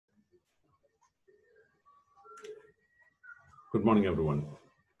Good morning, everyone.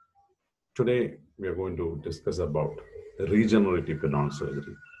 Today, we are going to discuss about regenerative periodontal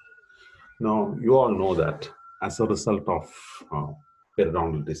surgery. Now, you all know that as a result of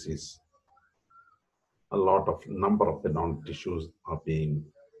periodontal disease, a lot of number of periodontal tissues are being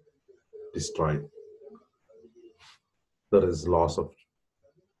destroyed. There is loss of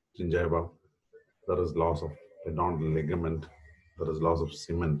gingiva, there is loss of periodontal ligament, there is loss of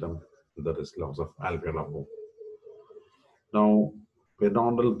cementum, there is loss of alveolar bone. Now,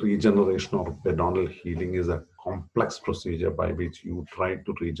 periodontal regeneration or periodontal healing is a complex procedure by which you try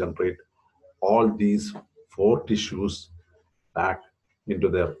to regenerate all these four tissues back into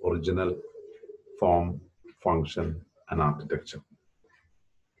their original form, function, and architecture.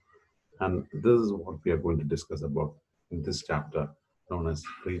 And this is what we are going to discuss about in this chapter known as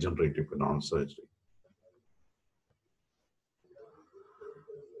regenerative periodontal surgery.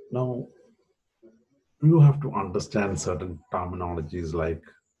 Now, you have to understand certain terminologies like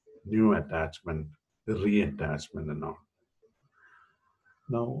new attachment, reattachment, and all.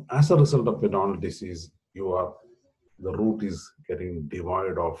 Now, as a result of periodontal disease, the root is getting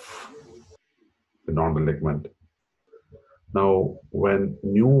devoid of periodontal ligament. Now, when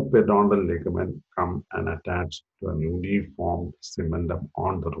new periodontal ligament come and attach to a newly formed cementum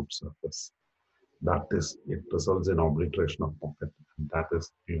on the root surface, it results in obliteration of pocket, and that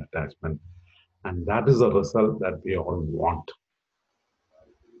is new attachment. And that is a result that we all want.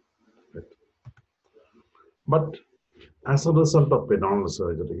 But as a result of periodontal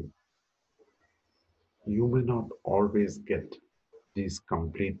surgery, you may not always get this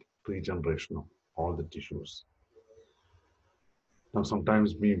complete regeneration of all the tissues. Now,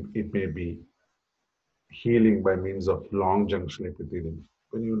 sometimes it may be healing by means of long junction epithelium.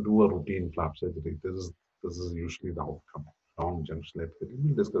 When you do a routine flap surgery, this is usually the outcome. Long junction epithelium.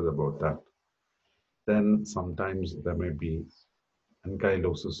 We'll discuss about that. Then sometimes there may be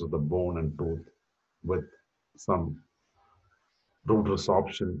ankylosis of the bone and tooth with some root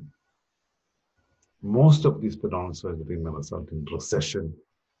resorption. Most of these periodontal surgery may result in recession.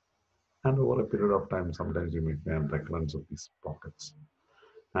 And over a period of time, sometimes you may find recurrence of these pockets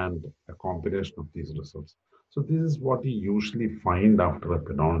and a combination of these results. So this is what you usually find after a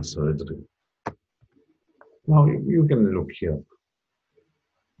periodontal surgery. Now you can look here.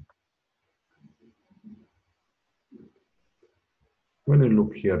 When you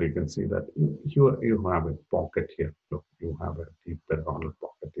look here, you can see that you have a pocket here. Look, you have a deep periodontal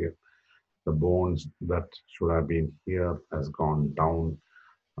pocket here. The bones that should have been here has gone down.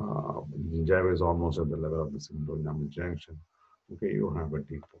 Gingiva is almost at the level of the synovial junction. Okay, you have a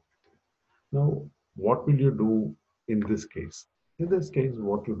deep pocket here. Now, what will you do in this case? In this case,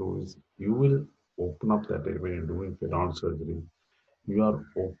 what you do is you will open up that area when you're doing periodontal surgery. You are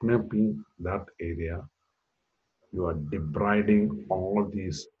opening that area. You are debriding all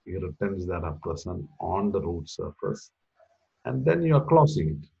these irritants that are present on the root surface, and then you are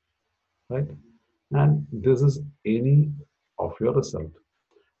closing it, right? And this is any of your result.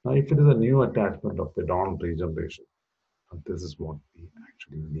 Now, if it is a new attachment of periodontal regeneration, this is what we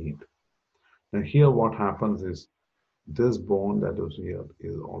actually need. Now, here what happens is this bone that is here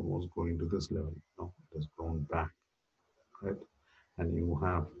is almost going to this level. No, it has grown back, right? And you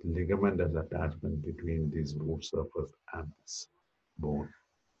have ligament as attachment between this root surface and this bone.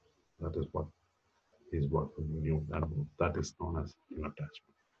 That is what new, and that is known as new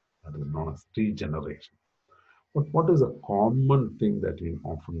attachment. That is known as regeneration. But what is a common thing that you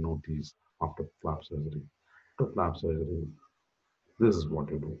often notice after flap surgery? After flap surgery, this is what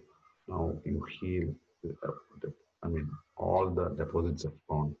you do. Now you heal. I mean, all the deposits have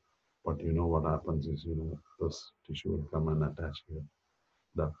gone, but you know what happens is, this tissue will come and attach here.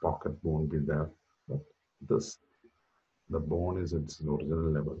 The pocket won't be there, but the bone is its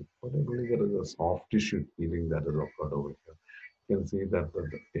original level. But I believe there is a soft tissue healing that has occurred over here. You can see that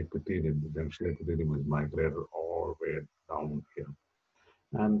the epithelium, the junction epithelium is migrated all the way down here.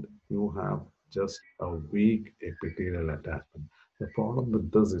 And you have just a weak epithelial attachment. The problem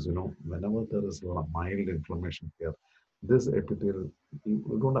with this is, whenever there is a mild inflammation here, this epithelial,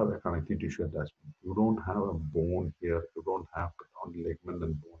 you don't have a connective tissue attachment. You don't have a bone here. You don't have ligament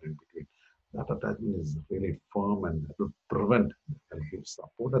and bone in between. That attachment is really firm, and it will prevent and give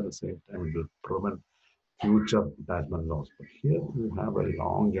support at the same time. It will prevent future attachment loss. But here you have a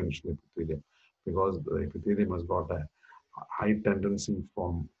long junction epithelium because the epithelium has got a high tendency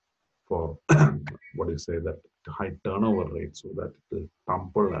for what do you say, that high turnover rate, so that it will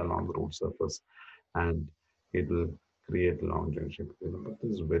tumble along the root surface and it will create long junction epithelium. But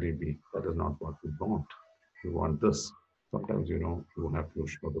this is very weak. That is not what we want. We want this. Sometimes you have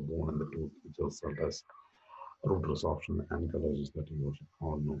fusion of the bone and the tooth, which result as root resorption ankylosis that you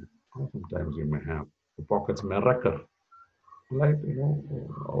all know. Or sometimes you may have the pockets may recur, like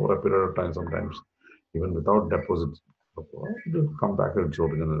over a period of time. Sometimes even without deposits, it will come back to its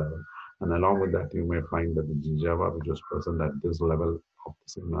original level. And along with that, you may find that the gingiva, which was present at this level of the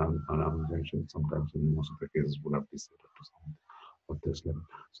signal and junction, sometimes in most of the cases would have descended to some of this level.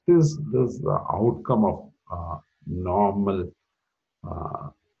 So this is the outcome of normal uh,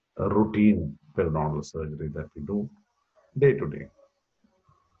 routine periodontal surgery that we do day to day.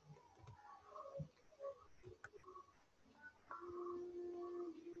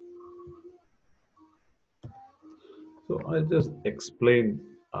 So I just explain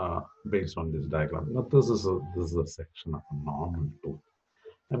based on this diagram. Now this is a section of a normal tooth,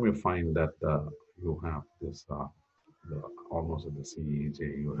 and we find that you have this almost at the CEJ,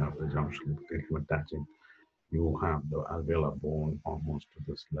 you have the junction attaching. You have the alveolar bone almost to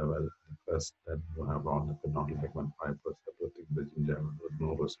this level. The crest, then you have all the periodontal ligament fibers, everything, the gingiva, with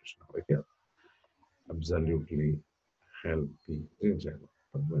no recession over here. Absolutely healthy gingiva.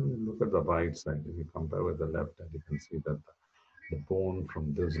 But when you look at the right side, if you compare with the left, and you can see that the bone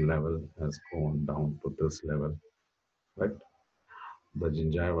from this level has gone down to this level, right? The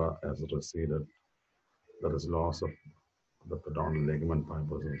gingiva has receded. There is loss of the periodontal ligament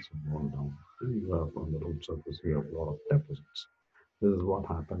fibers also gone down. And you have on the root surface, you have a lot of deposits. This is what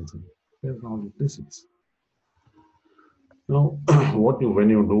happens in periodontal disease. Now, when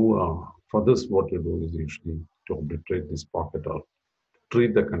you do for this, what you do is usually to obliterate this pocket or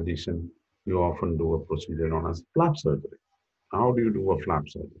treat the condition. You often do a procedure known as flap surgery. How do you do a flap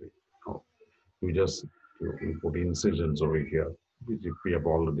surgery? How you just you put incisions over here, which we have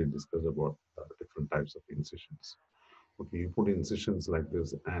already discussed about different types of incisions. Okay, you put incisions like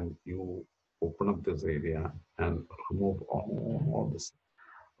this, and you open up this area and remove all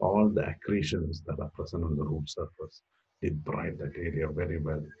the accretions that are present on the root surface. Debride that area very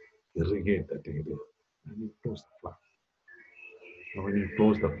well, irrigate that area, and you close the flap. Now, when you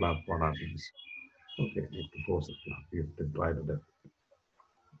close the flap, what happens? Okay, you have to close the flap. You have to dry it.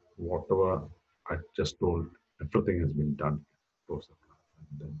 Whatever I just told, everything has been done. Close the flap,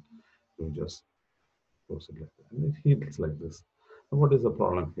 and then you just close it like that. And it heals like this. And what is the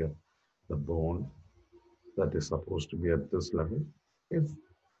problem here? The bone that is supposed to be at this level is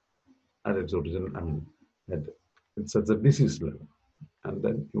at its original, at, it's at the disease level. And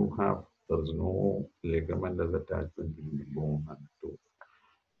then you have, there is no ligament as attachment between the bone and the tooth.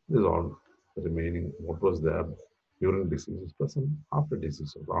 This is all remaining, what was there during disease is present after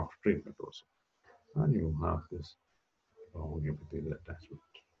disease or after treatment also. And you have this long epithelial attachment.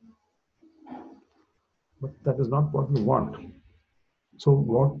 But that is not what we want. So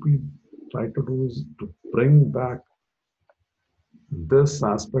what we try to do is to bring back this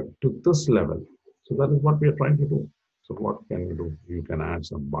aspect to this level. So that is what we are trying to do. So what can you do? You can add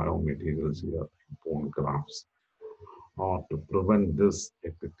some biomaterials here, bone grafts, or to prevent this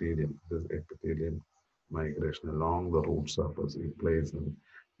epithelium migration along the root surface. You place and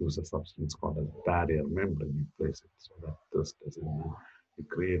use a substance called a barrier membrane. You place it so that this doesn't. It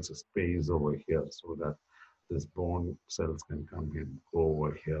creates a space over here so that this bone cells can come in, go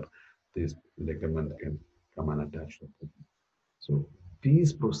over here. This ligament can come and attach to it. So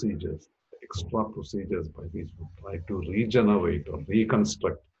these procedures, extra procedures by which we try to regenerate or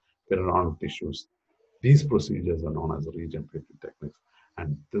reconstruct periodontal tissues, these procedures are known as regenerative techniques.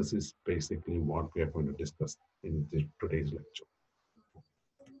 And this is basically what we are going to discuss in today's lecture.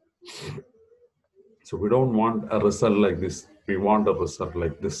 So we don't want a result like this. We want a result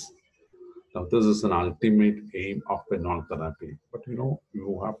like this. Now, this is an ultimate aim of periodontal therapy. But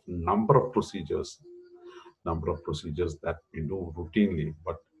you have number of procedures that we do routinely,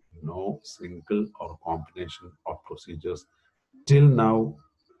 but no single or combination of procedures till now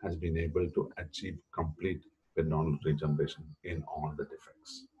has been able to achieve complete periodontal regeneration in all the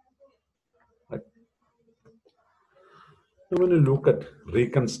defects. Right? So when you look at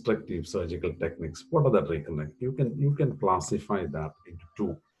reconstructive surgical techniques, what are the reconstructive? You can classify that into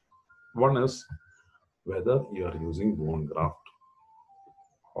two. One is whether you are using bone graft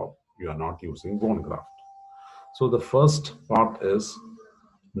or you are not using bone graft. So the first part is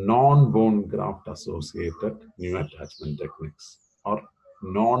non-bone graft associated new attachment techniques or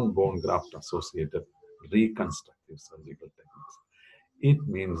non-bone graft associated reconstructive surgical techniques. It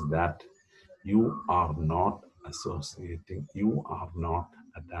means that you are not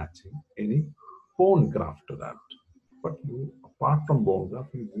attaching any bone graft to that. But apart from bone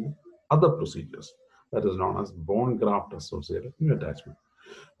graft, you do other procedures that is known as bone graft associated new attachment.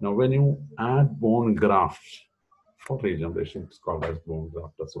 Now, when you add bone graft for regeneration, it's called as bone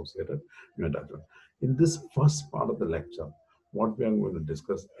graft associated new attachment. In this first part of the lecture, what we are going to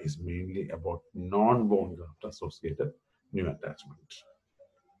discuss is mainly about non-bone graft associated new attachment.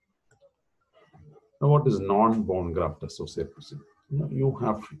 Now, what is non-bone graft associated? You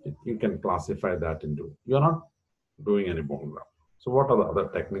can classify that into, you're not doing any bone graft. So what are the other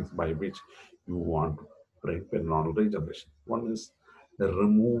techniques by which you want to bring periodontal regeneration? One is the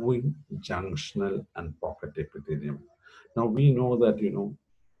removing junctional and pocket epithelium. Now we know that,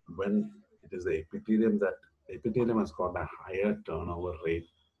 when it is the epithelium has got a higher turnover rate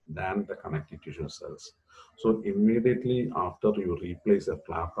than the connective tissue cells. So immediately after you replace a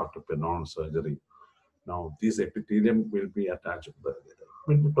flap after periodontal surgery, now this epithelium will be attached,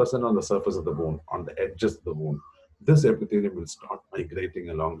 will be present on the surface of the bone, on the edges of the bone. This epithelium will start migrating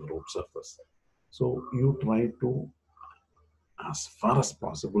along the root surface. So you try to, as far as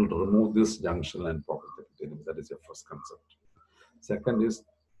possible, remove this junction and pocket epithelium. That is your first concept. Second is,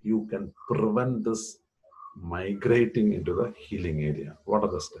 you can prevent this migrating into the healing area. What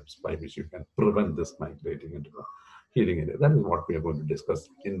are the steps by which you can prevent this migrating into the healing area? That is what we are going to discuss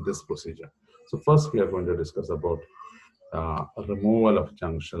in this procedure. So first we are going to discuss about removal of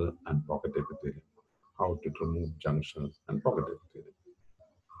junctional and pocket epithelium. How to remove junctional and pocket epithelium.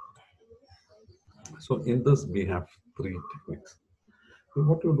 So in this we have three techniques. So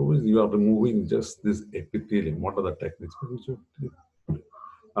what you do is you are removing just this epithelium. What are the techniques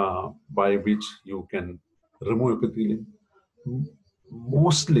by which you can remove epithelium?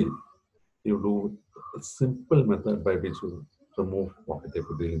 Mostly you do a simple method by which you remove pocket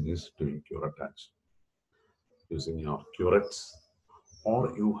epithelium is doing curettage using your curettes,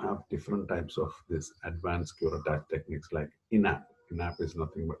 or you have different types of this advanced curettage techniques like INAP. INAP is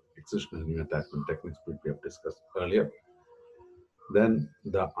nothing but excisional new attachment techniques which we have discussed earlier. Then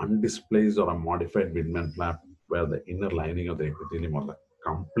the undisplaced or a modified Widman flap, where the inner lining of the epithelium or the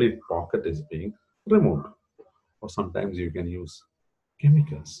complete pocket is being removed. Or sometimes you can use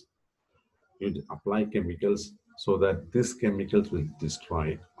chemicals. You apply chemicals so that these chemicals will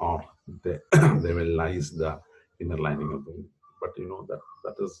destroy, or they, they will lyse the inner lining of the. But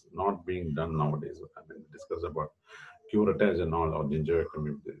that is not being done nowadays. I mean, discuss about curettage and all, or gingivitis,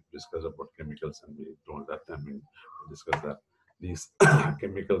 we discuss about chemicals, and we told that, I mean, we discussed that these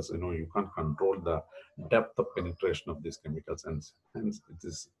chemicals, you can't control the depth of penetration of these chemicals, and hence it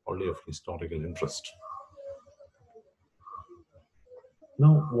is only of historical interest.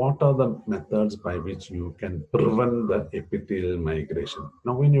 Now, what are the methods by which you can prevent the epithelial migration?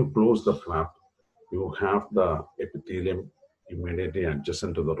 Now, when you close the flap, you have the epithelium immediately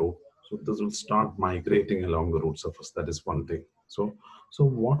adjacent to the root. So this will start migrating along the root surface. That is one thing. So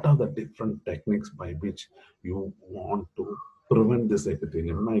what are the different techniques by which you want to prevent this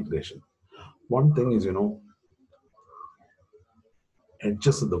epithelium migration? One thing is,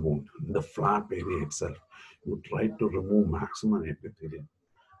 edges of the wound, the flap area itself, you try to remove maximum epithelium.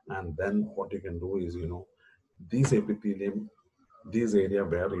 And then what you can do is, these epithelium, this area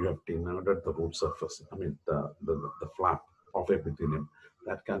where you have denuded the root surface, I mean, the flap of epithelium,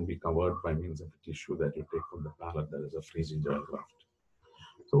 that can be covered by means of a tissue that you take from the palate, that is a free gingival graft.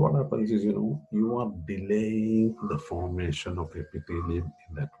 So what happens is, you are delaying the formation of epithelium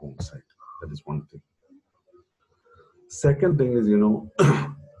in that wound site. That is one thing. Second thing is,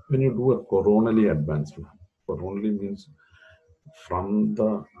 when you do a coronally advanced flap, coronally means from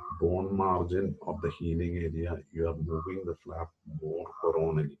the bone margin of the healing area, you are moving the flap more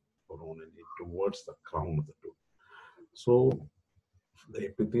coronally towards the crown of the tooth. So the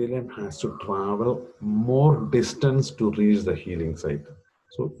epithelium has to travel more distance to reach the healing site.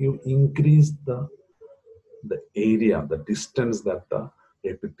 So you increase the area, the distance that the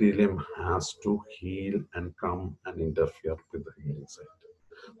epithelium has to heal and come and interfere with the healing site.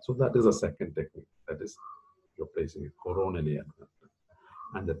 So that is a second technique. That is, you're placing it coronally advanced.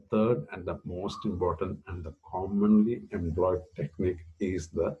 And the third and the most important and the commonly employed technique is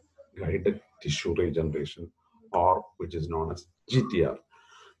the guided tissue regeneration, or which is known as GTR.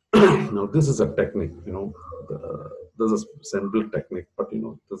 Now, this is a technique, this is a simple technique, but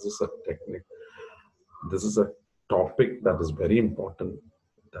this is a technique. This is a topic that is very important,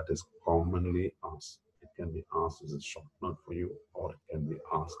 that is commonly asked. It can be asked as a short note for you, or it can be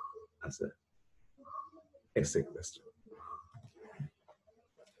asked as a essay question.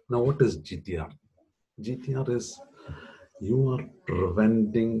 Now, what is GTR? GTR is, you are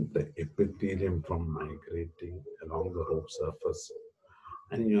preventing the epithelium from migrating along the root surface,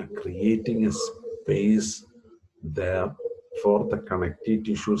 and you are creating a space there for the connective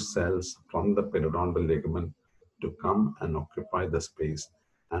tissue cells from the periodontal ligament to come and occupy the space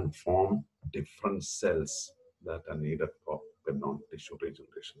and form different cells that are needed for periodontal tissue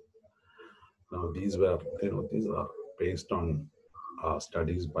regeneration. Now, these are based on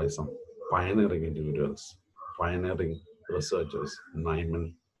studies by some pioneering individuals, pioneering researchers,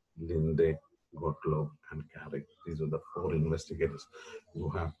 Nyman, Linde, Gottlob, and Carrick. These are the four investigators. You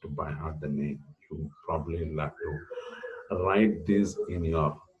have to by heart the name. You probably have to write this,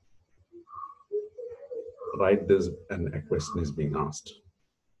 and a question is being asked.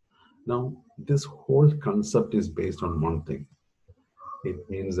 Now, this whole concept is based on one thing. It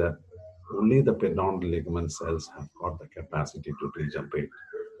means that only the periodontal ligament cells have got the capacity to regenerate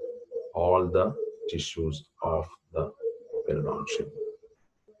all the tissues of the periodontium.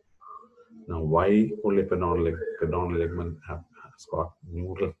 Now, why only periodontal ligament has got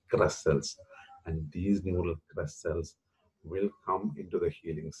neural crest cells? And these neural crest cells will come into the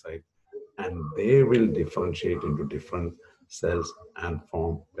healing site and they will differentiate into different cells and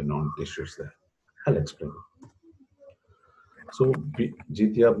form periodontal tissues there. I'll explain. So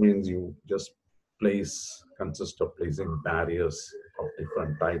GTR means you just consists of placing barriers of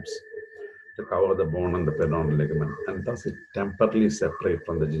different types to cover the bone and the periodontal ligament, and thus it temporarily separates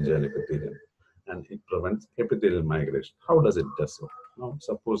from the gingival epithelium, and it prevents epithelial migration. How does it do so? Now,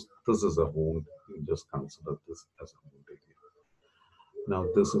 suppose this is a wound, you just consider this as a wound area. Now,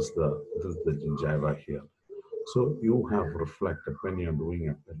 this is the gingiva here. So you have reflected when you're doing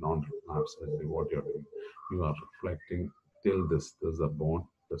a periodontal flap surgery, what you're doing, you are reflecting till this is a bone.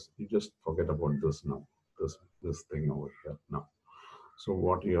 You just forget about this now. This thing over here now. So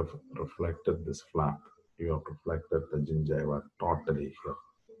what you have reflected this flap, you have reflected the gingiva totally here.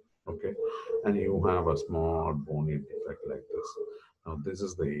 Okay, and you have a small bony defect like this. Now this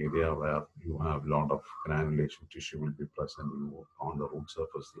is the area where you have a lot of granulation tissue will be present. You on the root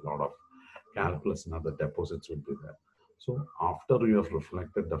surface, a lot of calculus and other deposits will be there. So after you have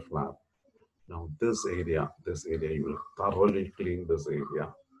reflected the flap, now this area, you will thoroughly clean this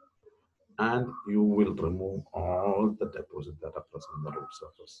area and you will remove all the deposits that are present on the root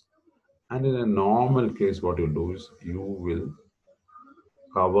surface. And in a normal case, what you do is you will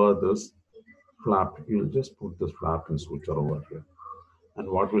cover this flap. You'll just put this flap and suture over here. And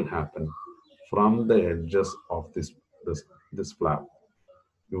what will happen from the edges of this flap,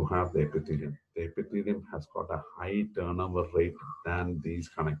 you have the epithelium. The epithelium has got a high turnover rate than these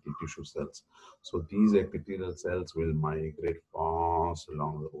connective tissue cells. So these epithelial cells will migrate fast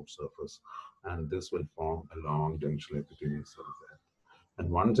along the root surface, and this will form a long junctional epithelial cells there. And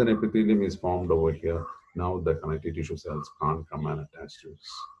once an epithelium is formed over here, now the connective tissue cells can't come and attach to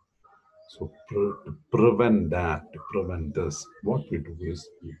this. So to prevent this, what we do is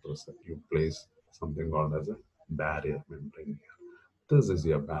you place something called as a barrier membrane here. This is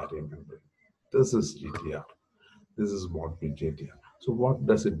your barrier membrane. This is GTR. This is what we GTR. So what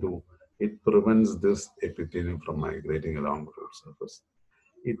does it do? It prevents this epithelium from migrating along the root surface.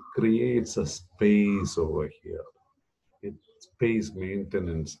 It creates a space over here. Space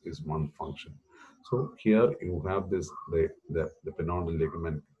maintenance is one function. So here you have this, the periodontal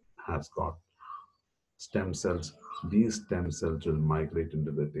ligament has got stem cells. These stem cells will migrate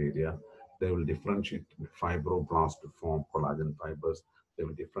into that area. They will differentiate fibroblasts to form collagen fibers. They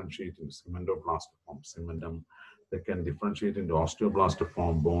will differentiate into cementoblasts to form cementum. They can differentiate into osteoblasts to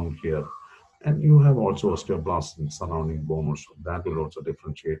form bone here. And you have also osteoblasts in surrounding bone also. That will also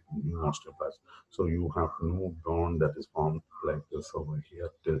differentiate new osteoblasts. So you have new bone that is formed like this over here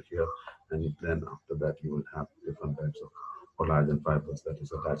till here. And then after that, you will have different types of collagen fibers that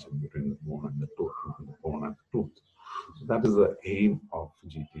is attaching between the bone and the tooth, between the bone and the tooth. So that is the aim of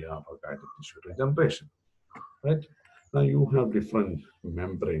GTR or guided tissue regeneration, right? Now you have different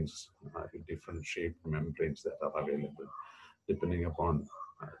membranes, different shaped membranes that are available depending upon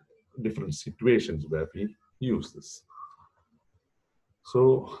different situations where we use this.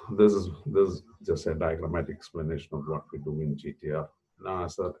 So this is just a diagrammatic explanation of what we do in GTR. Now,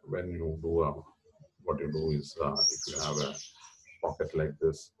 sir, when you do what you do is if you have a pocket like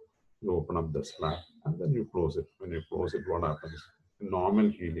this, you open up the flap and then you close it. When you close it, what happens? In normal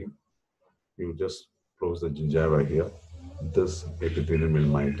healing, you just close the gingiva here. This epithelium will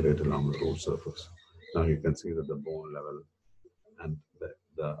migrate along the root surface. Now you can see that the bone level and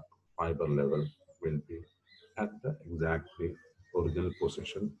the fiber level will be at the exactly original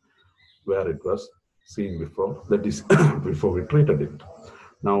position where it was seen before before we treated it.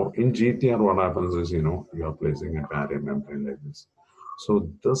 Now in GTR, what happens is, you are placing a barrier membrane like this.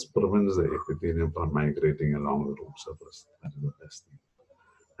 So this prevents the epithelium from migrating along the root surface. That is the best thing.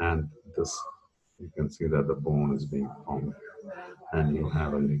 And this, you can see that the bone is being formed and you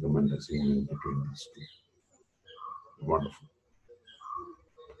have a ligament as in between these two. Wonderful.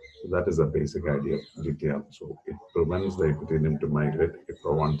 So that is the basic idea of GTR. So it prevents the epithelium to migrate. It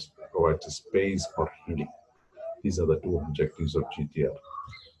provides a space for healing. These are the two objectives of GTR.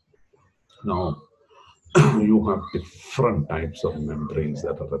 Now, you have different types of membranes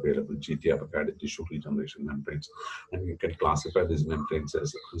that are available, GTR guided tissue regeneration membranes, and you can classify these membranes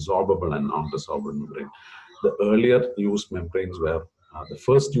as resorbable and non-resorbable membrane. The earlier used membranes were, the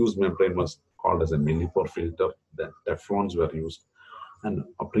first used membrane was called as a millipore filter, then Teflons were used, and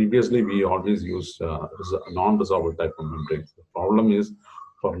previously we always used non-resorbable type of membranes. The problem is,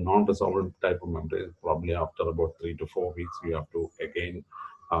 for non-resorbable type of membrane, probably after about 3 to 4 weeks, we have to again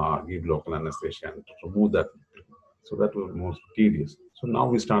give local anesthesia and remove that. So that was more tedious. So now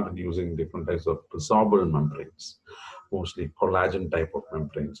we started using different types of resorbable membranes, mostly collagen type of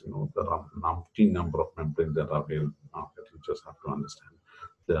membranes. You know, there are an umpteen number of membranes that are available now that you just have to understand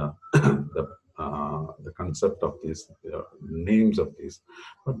the the concept of these, the names of these.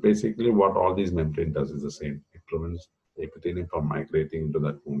 But basically, what all these membrane does is the same. It prevents the epithelium from migrating into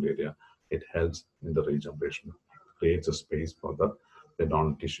that wound area. It helps in the regeneration, creates a space for the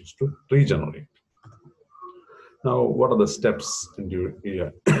periodontal tissues to regenerate. Now, what are the steps into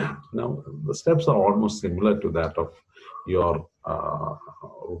here? Now, the steps are almost similar to that of your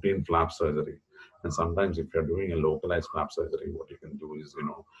routine flap surgery. And sometimes, if you're doing a localized flap surgery, what you can do is, you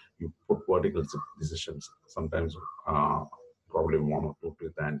know, you put vertical decisions. Sometimes, probably one or two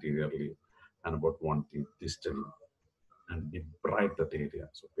teeth anteriorly, and about one teeth distally, and debride that area.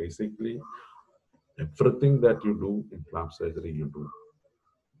 So basically, everything that you do in flap surgery, you do.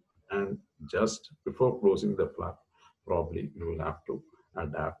 And just before closing the flap, probably you will have to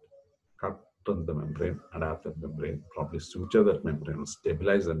adapt, cut the membrane, adapt the membrane, probably suture that membrane,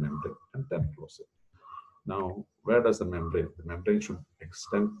 stabilize the membrane, and then close it. Now, where does the membrane? The membrane should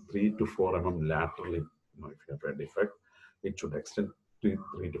extend 3 to 4 mm laterally. You know, if you have a defect, it should extend 3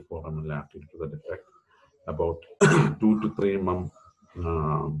 to 4 mm laterally to the defect, about 2 to 3 mm,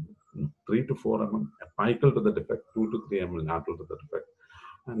 3 to 4 mm apical to the defect, 2 to 3 mm lateral to the defect,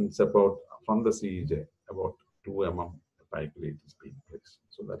 and it's about from the CEJ about 2 mm apically it is being placed.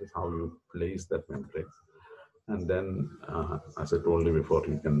 So that is how you place that membrane. And then, as I told you before,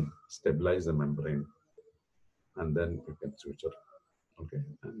 you can stabilize the membrane, and then you can suture, okay,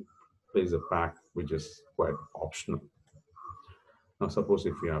 and place a pack, which is quite optional. Now, suppose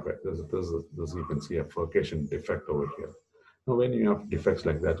if you have this you can see a furcation defect over here. Now, when you have defects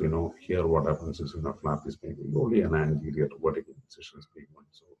like that, you know, here what happens is, you know, flap is making only an anterior vertical incision is being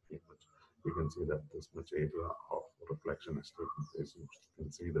made. So you can see that this much area of reflection is taking place. You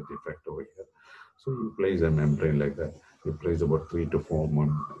can see the defect over here. So you place a membrane like that. You place about 3 to 4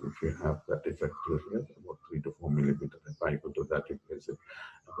 mm. If you have that defect here, about 3 to 4 millimeter apical to that, you place it.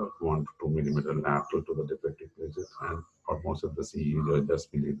 About 1 to 2 millimeter lateral to the defect, you place it, and almost at the CEJ,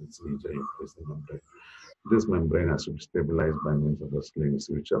 just beneath the CEJ, you place the membrane. This membrane has to be stabilized by means of a sling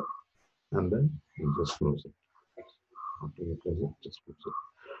suture, and then you just close it. After you close it, just close it.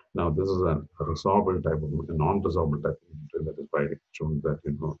 Now, this is a resorbable type of, a non-resorbable type of membrane, that is why it shown that,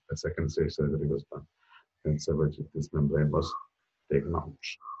 you know, a second stage surgery was done. And so this membrane was taken out.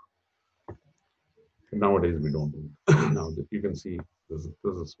 Nowadays, we don't do it. Now, you can see this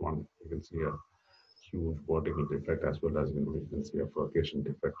is one. You can see a huge vertical defect, as well as, you know, you can see a furcation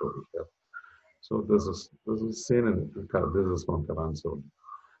defect over here. So this is seen in this is from Karanso.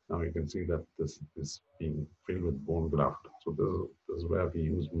 Now you can see that this is being filled with bone graft. So this is where we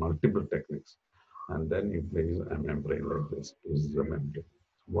use multiple techniques, and then you place a membrane like this. This is a membrane.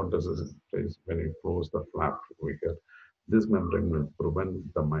 What does it place when you close the flap over here? This membrane will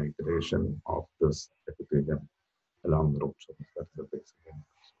prevent the migration of this epithelium along the root surface. That's the basic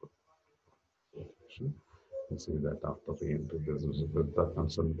information. You see that after re-entry, this is with the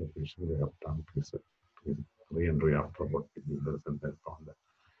concern the patient, they have done re-entry after about 2 years, and then found that.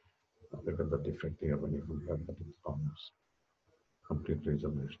 Look at the defect here when you compare that, it's almost complete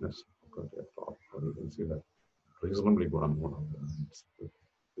regeneration is occurred at all. You can see that reasonably good amount of them.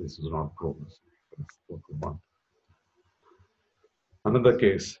 This is not progress. That's what we want. Another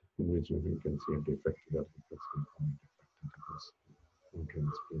case in which we can see a defect here, because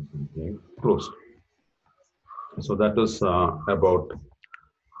being closed. So that is about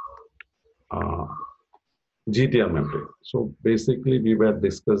GTR membrane. So basically, we were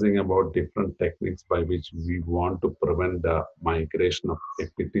discussing about different techniques by which we want to prevent the migration of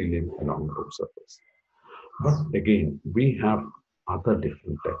epithelium along the root surface. But again, we have other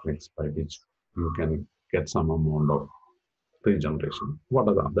different techniques by which you can get some amount of regeneration. What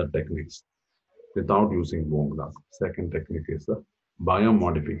are the other techniques without using bone graft? Second technique is the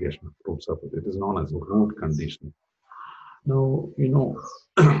biomodification of root surface. It is known as root conditioning. Now, you know,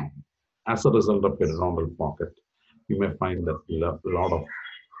 as a result of periodontal pocket, you may find that a lot of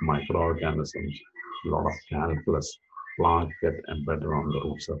microorganisms, a lot of calculus, plaque get embedded on the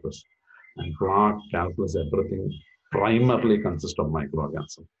root surface. And plaque, calculus, everything primarily consists of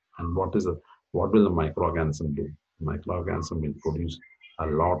microorganism. And what will the microorganism do? Microorganism will produce a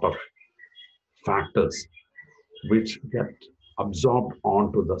lot of factors which get absorbed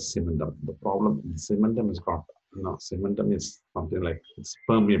onto the cementum. The problem, the cementum is got, cementum is something like it's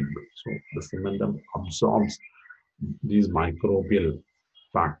permeable. So the cementum absorbs these microbial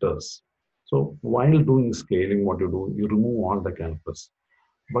factors. So while doing scaling, what you do, you remove all the calipers.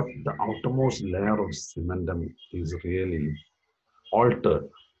 But the outermost layer of cementum is really altered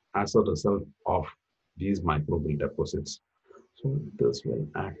as a result of these microbial deposits. So this will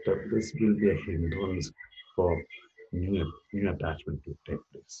be a hindrance for new attachment to take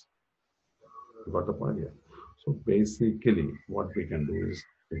place. You got the point here? So basically, what we can do is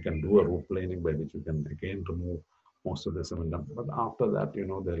we can do a root planing by which we can again remove most of the cementum. But after that, there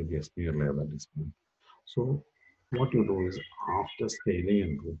will be a smear layer that is formed. So what you do is after scaling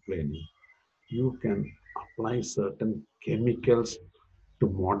and root planing, you can apply certain chemicals to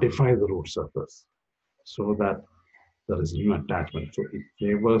modify the root surface so that there is new attachment. So it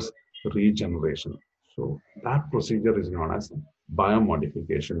favors regeneration. So that procedure is known as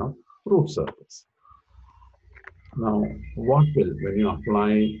biomodification of root surface. Now, when you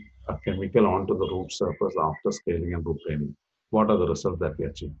apply a chemical onto the root surface after scaling and root planing, what are the results that we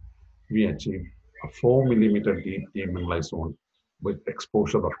achieve? We achieve a 4 millimeter deep demineralized zone with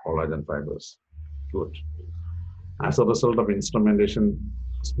exposure of collagen fibers. Good. As a result of instrumentation,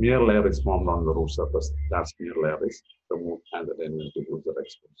 smear layer is formed on the root surface. That smear layer is removed and the dendritic tubules are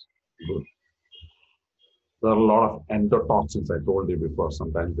exposed. Good. There are a lot of endotoxins, I told you before.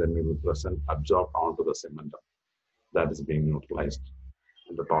 Sometimes they may be present, absorbed onto the cementum that is being neutralized.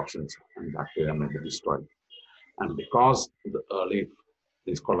 Endotoxins and bacteria may be destroyed. And because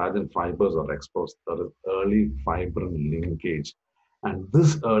these collagen fibers are exposed, there is early fibrin linkage. And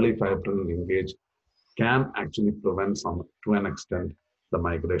this early fibrin linkage can actually prevent to an extent, the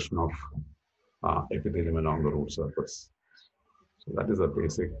migration of epithelium along the root surface. So that is the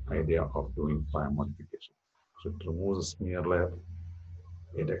basic idea of doing biomodification. So it removes the smear layer,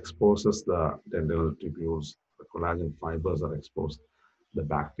 it exposes the dendritic tubules, the collagen fibers are exposed, the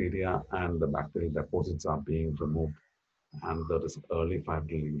bacteria and the bacterial deposits are being removed, and there is early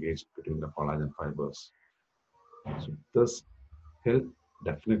fibrin linkage between the collagen fibers. So this help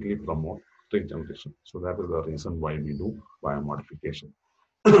definitely promote regeneration. So that is the reason why we do biomodification.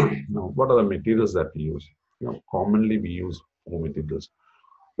 Now, what are the materials that we use? Commonly we use 4 materials.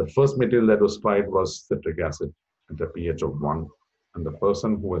 The first material that was tried was citric acid at a pH of 1. And the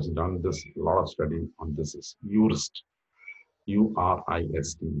person who has done this, a lot of study on this is URIST.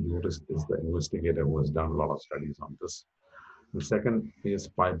 URIST. URIST is the investigator who has done a lot of studies on this. The second is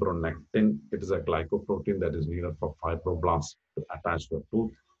fibronectin. It is a glycoprotein that is needed for fibroblasts to attach to a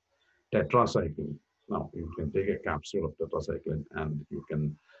tooth. Tetracycline. Now you can take a capsule of tetracycline and you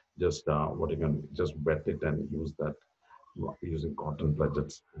can just just wet it and use that using cotton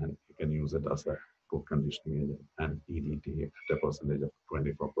pledgets, and you can use it as a root conditioning agent, and EDT at a percentage of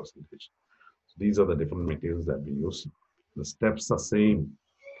 24%. So these are the different materials that we use. The steps are same.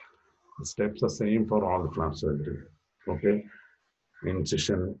 The steps are same for all the flap surgery. Okay,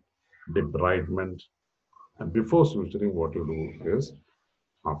 incision, debridement, and before suturing, what you do is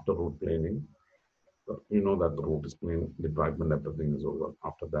after root planing, you know that the root is clean, debridement, everything is over.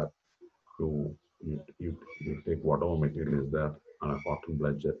 After that, you take whatever material is there on a cotton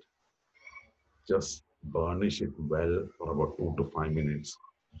blanket, just burnish it well for about 2 to 5 minutes.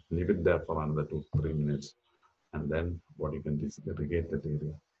 Leave it there for another 2 to 3 minutes, and then what you can do is irrigate that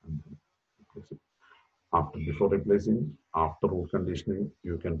area and then replace it. Before replacing, after root conditioning,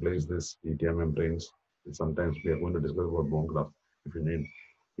 you can place this ETM membranes. Sometimes we are going to discuss about bone graft. If you need,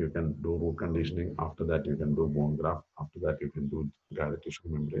 you can do root conditioning. After that, you can do bone graft. After that, you can do garret tissue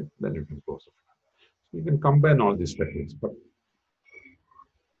membrane. Then you can close it. So you can combine all these techniques, but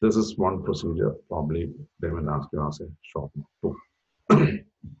this is one procedure. Probably they will ask you as a short note too.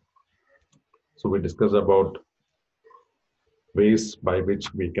 So we discussed about ways by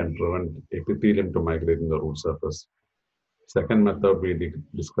which we can prevent epithelium to migrate in the root surface. Second method we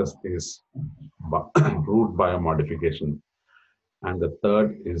discussed is root biomodification. And the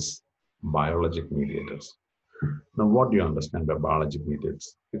third is biologic mediators. Now, what do you understand by biologic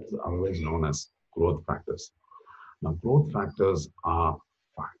mediators? It's always known as growth factors. Now, growth factors are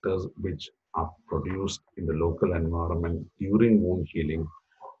factors which are produced in the local environment during wound healing.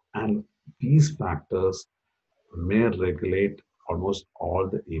 And these factors may regulate almost all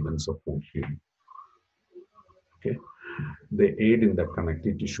the events of wound healing. Okay. They aid in the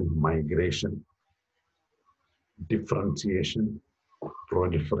connective tissue migration, differentiation,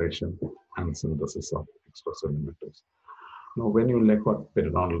 proliferation, and synthesis of extracellular matrix. Now, when you look at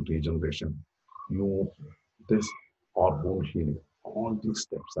periodontal regeneration, you this or bone healing, all these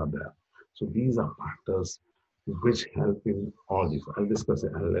steps are there. So these are factors which help in all these. I'll discuss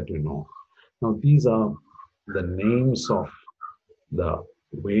it. I'll let you know. Now, these are the names of the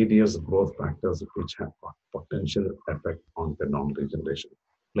various growth factors which have potential effect on periodontal regeneration.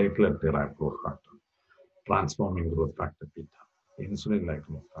 Platelet-derived growth factor, transforming growth factor beta, insulin-like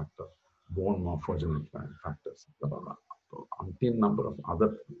growth factor, bone morphogenetic factors. There are umpteen number of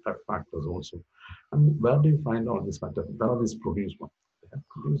other factors also. And where do you find all these factors? Where are these produced from? They are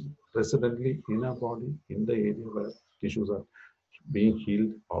produced residently in our body, in the area where tissues are being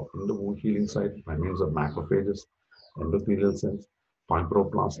healed or in the wound healing site by means of macrophages, endothelial cells,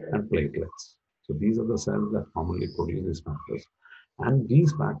 fibroblasts, and platelets. So these are the cells that commonly produce these factors. And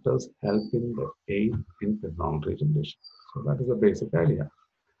these factors help in the aid in periodontal regeneration. So that is the basic idea.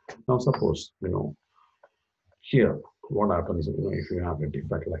 Now suppose, here, what happens, if you have a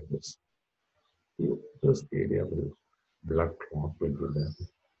defect like this, this area will, blood clot will be there.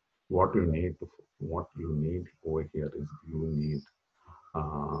 What you need, over here is you need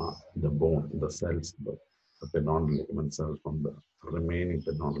the bone, the cells, the periodontal ligament cells from the remaining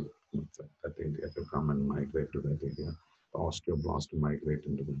periodontal ligament cell, that area to come and migrate to that area. The osteoblast to migrate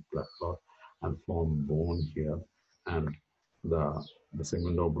into the blood clot and form bone here, and the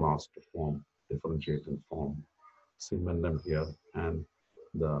cemento to form, differentiate and form cemendum here, and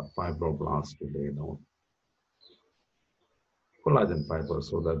the fibroblast to lay down collagen fibers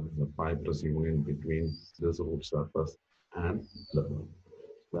so that the fibrous union between this root surface and the bone.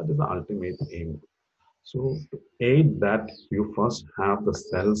 That is the ultimate aim. So to aid that, you first have the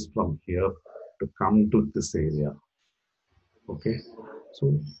cells from here to come to this area. Okay.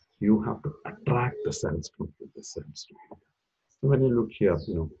 So you have to attract the cells from the cells. So when you look here,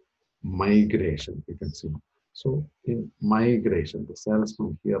 migration, you can see. So in migration, the cells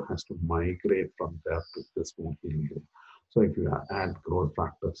from here has to migrate from there to this wound healing area. So if you add growth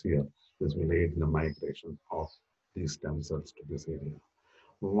factors here, this will aid in the migration of these stem cells to this area.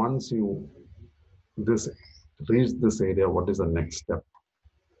 Once you this reach this area, what is the next step?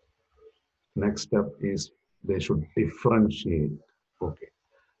 Next step is they should differentiate. Okay.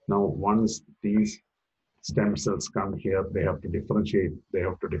 Now, once these stem cells come here, they have to differentiate. They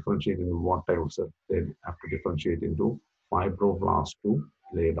have to differentiate into what type of cell? They have to differentiate into fibroblasts to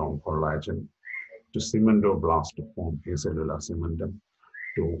lay down collagen, to cementoblast to form acellular cementum,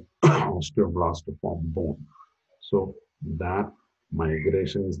 to osteoblast to form bone. So that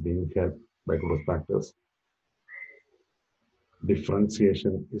migration is being helped by growth factors.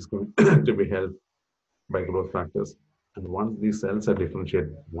 Differentiation is going to be helped by growth factors. And once these cells are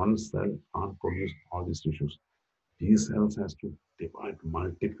differentiated, one cell can't produce all these tissues. These cells has to divide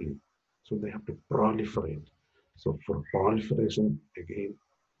multiply. So they have to proliferate. So for proliferation, again,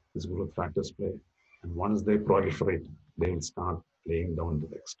 these growth factors play. And once they proliferate, they will start laying down the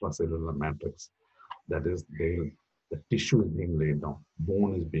extracellular matrix. That is, the tissue is being laid down,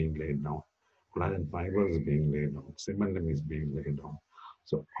 bone is being laid down, collagen fiber is being laid down, cementum is being laid down.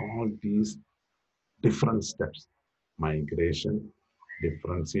 So all these different steps: migration,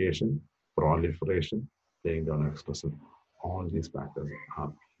 differentiation, proliferation, laying down extracellular. All these factors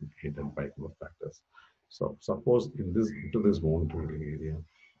are aided by growth factors. So suppose into this wound area,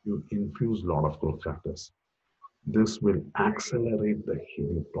 you infuse a lot of growth factors. This will accelerate the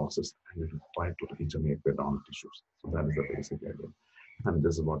healing process and it will try to regenerate periodontal tissues. So that is the basic idea. And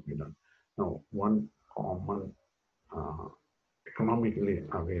this is what we done. Now, one common uh, economically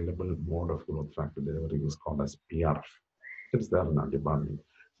available mode of growth factor delivery is called as PRF. It's there in our department.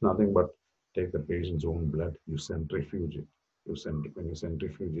 It's nothing but take the patient's own blood, you centrifuge it. When you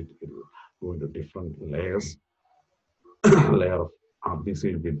centrifuge it, it will go into different layers. Layer of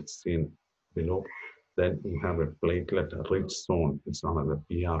RBC will be seen below. Then you have a platelet-rich zone. It's known as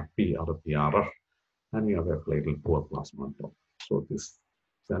a PRP or a PRF, and you have a platelet-poor plasma on top. So this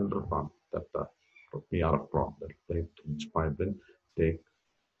central part, that the PRF prop, that platelet-rich fibrin, take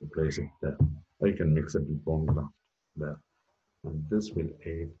place it there. Or you can mix it with bone graft there. And this will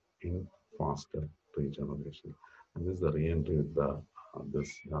aid in faster regeneration. And this is the re-entry with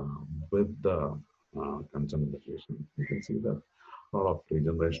the consent of the patient. You can see that a lot of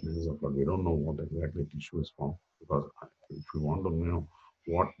regeneration is occurred. We don't know what exactly tissue is formed, because if we want to know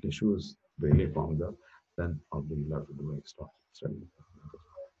what tissue is really formed there, then probably we'll have to do extra study.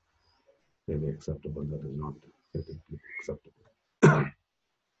 Really acceptable, that is not ethically acceptable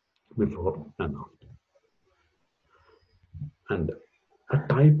before and after. and a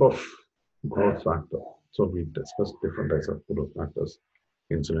type of growth factor. So we discussed different types of growth factors: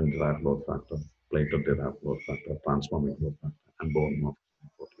 insulin-derived growth factor, platelet-derived growth factor, transforming growth factor, and bone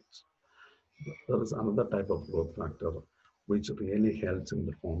morphogenetic proteins. There is another type of growth factor which really helps in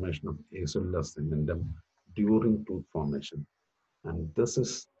the formation of acellular cementum during tooth formation. And this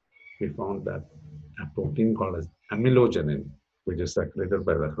is, we found that a protein called as amylogenin, which is secreted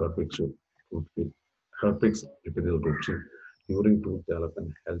by the Herpes epithelial root sheath during tooth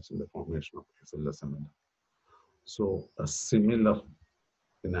development, helps in the formation of acellular cementum. So a similar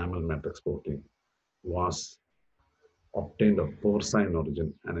enamel matrix protein was obtained of porcine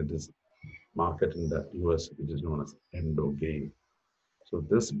origin, and it is marketed in the US, which is known as endogain. So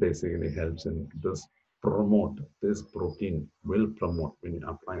this basically helps in this promote, this protein will promote when you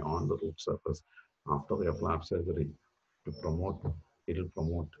apply on the root surface after your flap surgery to promote, it will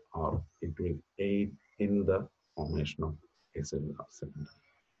promote or it will aid in the formation of acellular cylinder.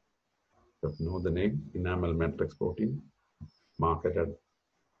 You know the name enamel matrix protein, marketed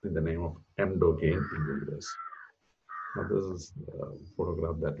in the name of endogain in the US. Now this is a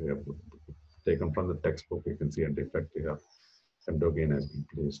photograph that we have taken from the textbook. You can see a defect here. Endogain has been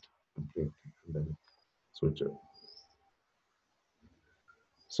placed completely and then switch it.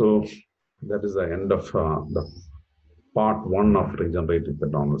 So that is the end of the part one of regenerative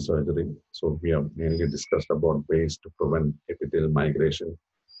periodontal surgery. So we have mainly discussed about ways to prevent epithelial migration,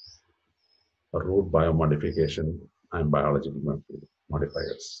 root biomodification, and biological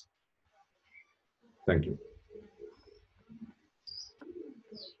modifiers. Thank you.